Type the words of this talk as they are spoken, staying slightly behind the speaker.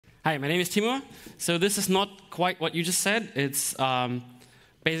Hi, my name is Timur. So this is not quite what you just said. It's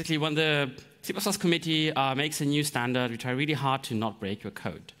basically when the C++ committee makes a new standard, we try really hard to not break your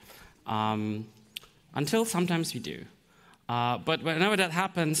code. Until sometimes we do. But whenever that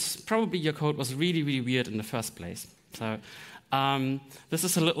happens, probably your code was really, really weird in the first place. So this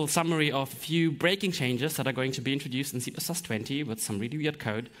is a little summary of a few breaking changes that are going to be introduced in C++ 20 with some really weird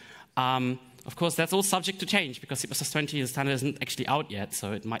code. Of course, that's all subject to change because C++ 20, the standard isn't actually out yet,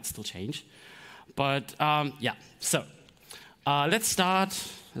 so it might still change. But yeah, so let's start.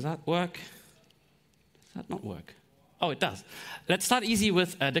 Does that work? Does that not work? Oh, it does. Let's start easy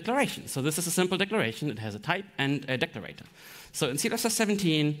with a declaration. So this is a simple declaration. It has a type and a declarator. So in C++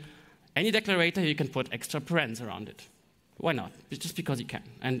 17, any declarator, you can put extra parens around it. Why not? Just because you can.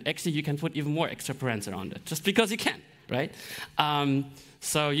 And actually, you can put even more extra parens around it, just because you can, right?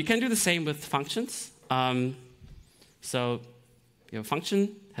 So you can do the same with functions. So your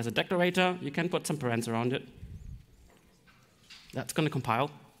function has a declarator. You can put some parens around it. That's going to compile.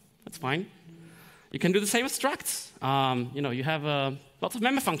 That's fine. You can do the same with structs. You have lots of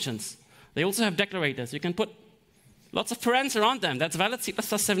member functions. They also have declarators. You can put lots of parens around them. That's valid C++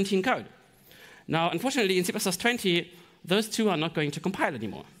 17 code. Now, unfortunately, in C++ 20, those two are not going to compile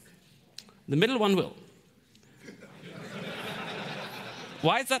anymore. The middle one will.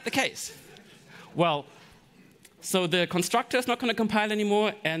 Why is that the case? Well, so the constructor is not going to compile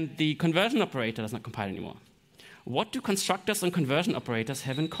anymore, and the conversion operator does not compile anymore. What do constructors and conversion operators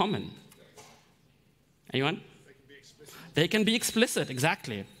have in common? Anyone? They can be explicit,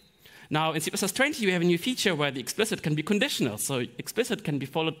 exactly. Now, in C++ 20, we have a new feature where the explicit can be conditional. So explicit can be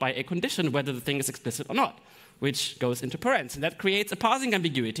followed by a condition whether the thing is explicit or not, which goes into parens. And that creates a parsing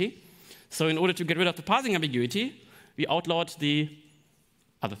ambiguity. So in order to get rid of the parsing ambiguity, we outlawed the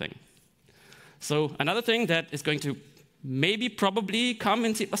other thing. So another thing that is going to probably come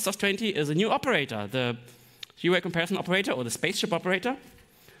in C++ 20 is a new operator, the three-way comparison operator or the spaceship operator.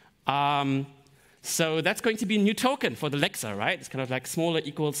 So that's going to be a new token for the lexer, right? It's kind of like smaller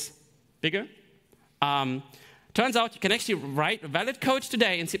equals bigger. Turns out you can actually write valid code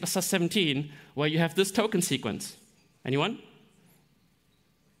today in C++ 17 where you have this token sequence. Anyone?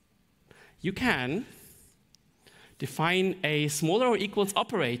 You can define a smaller or equals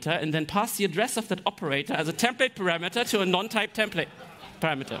operator and then pass the address of that operator as a template parameter to a non-type template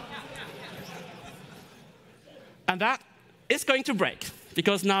parameter. And that is going to break,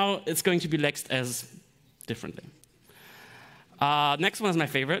 because now it's going to be lexed as differently. Next one is my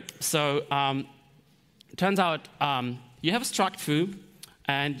favorite. So turns out you have a struct foo,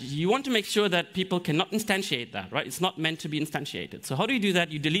 and you want to make sure that people cannot instantiate that, right? It's not meant to be instantiated. So how do you do that?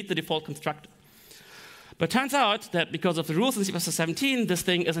 You delete the default constructor. But it turns out that because of the rules in C++ 17, this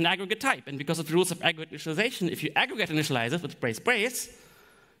thing is an aggregate type. And because of the rules of aggregate initialization, if you aggregate initialize it with brace brace,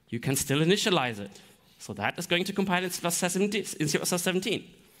 you can still initialize it. So that is going to compile in C++ 17.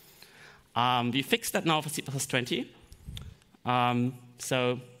 We fixed that now for C++ 20.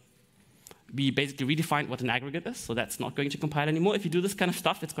 So we basically redefined what an aggregate is. So that's not going to compile anymore. If you do this kind of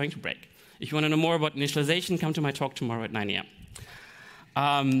stuff, it's going to break. If you want to know more about initialization, come to my talk tomorrow at 9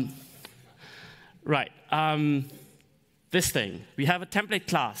 a.m. Right. This thing. We have a template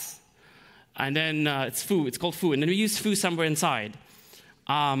class. And then it's foo. It's called foo. And then we use foo somewhere inside.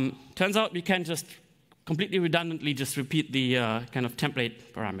 Turns out we can just completely redundantly just repeat the kind of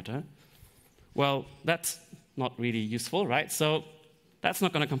template parameter. Well, that's not really useful, right? So that's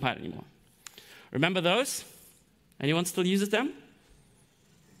not going to compile anymore. Remember those? Anyone still uses them?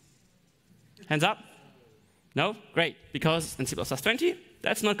 Hands up? No? Great. Because in C++ 20,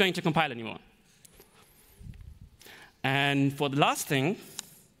 that's not going to compile anymore. And for the last thing,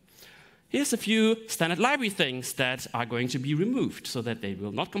 here's a few standard library things that are going to be removed so that they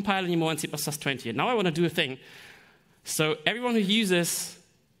will not compile anymore in C++ 20. And now I want to do a thing. So everyone who uses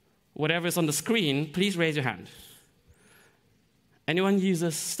whatever is on the screen, please raise your hand. Anyone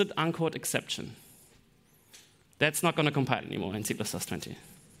uses std uncaught exception? That's not going to compile anymore in C++ 20.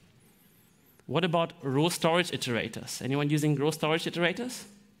 What about row storage iterators? Anyone using row storage iterators?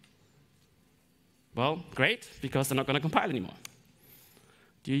 Well, great, because they're not going to compile anymore.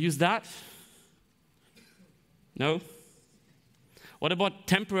 Do you use that? No? What about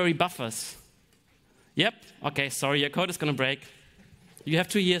temporary buffers? Yep. OK, sorry, your code is going to break. You have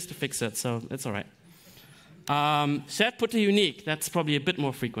 2 years to fix it, so it's all right. Shared putter unique, that's probably a bit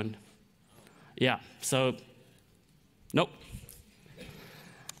more frequent. Yeah, so nope.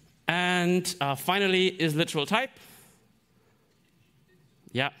 And finally is literal type.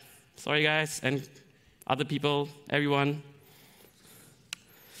 Yeah, sorry guys, and other people, everyone.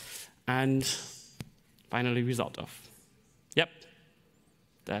 And finally result of. Yep,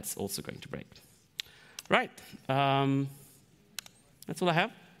 that's also going to break. Right. That's all I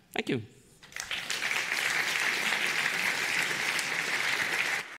have. Thank you.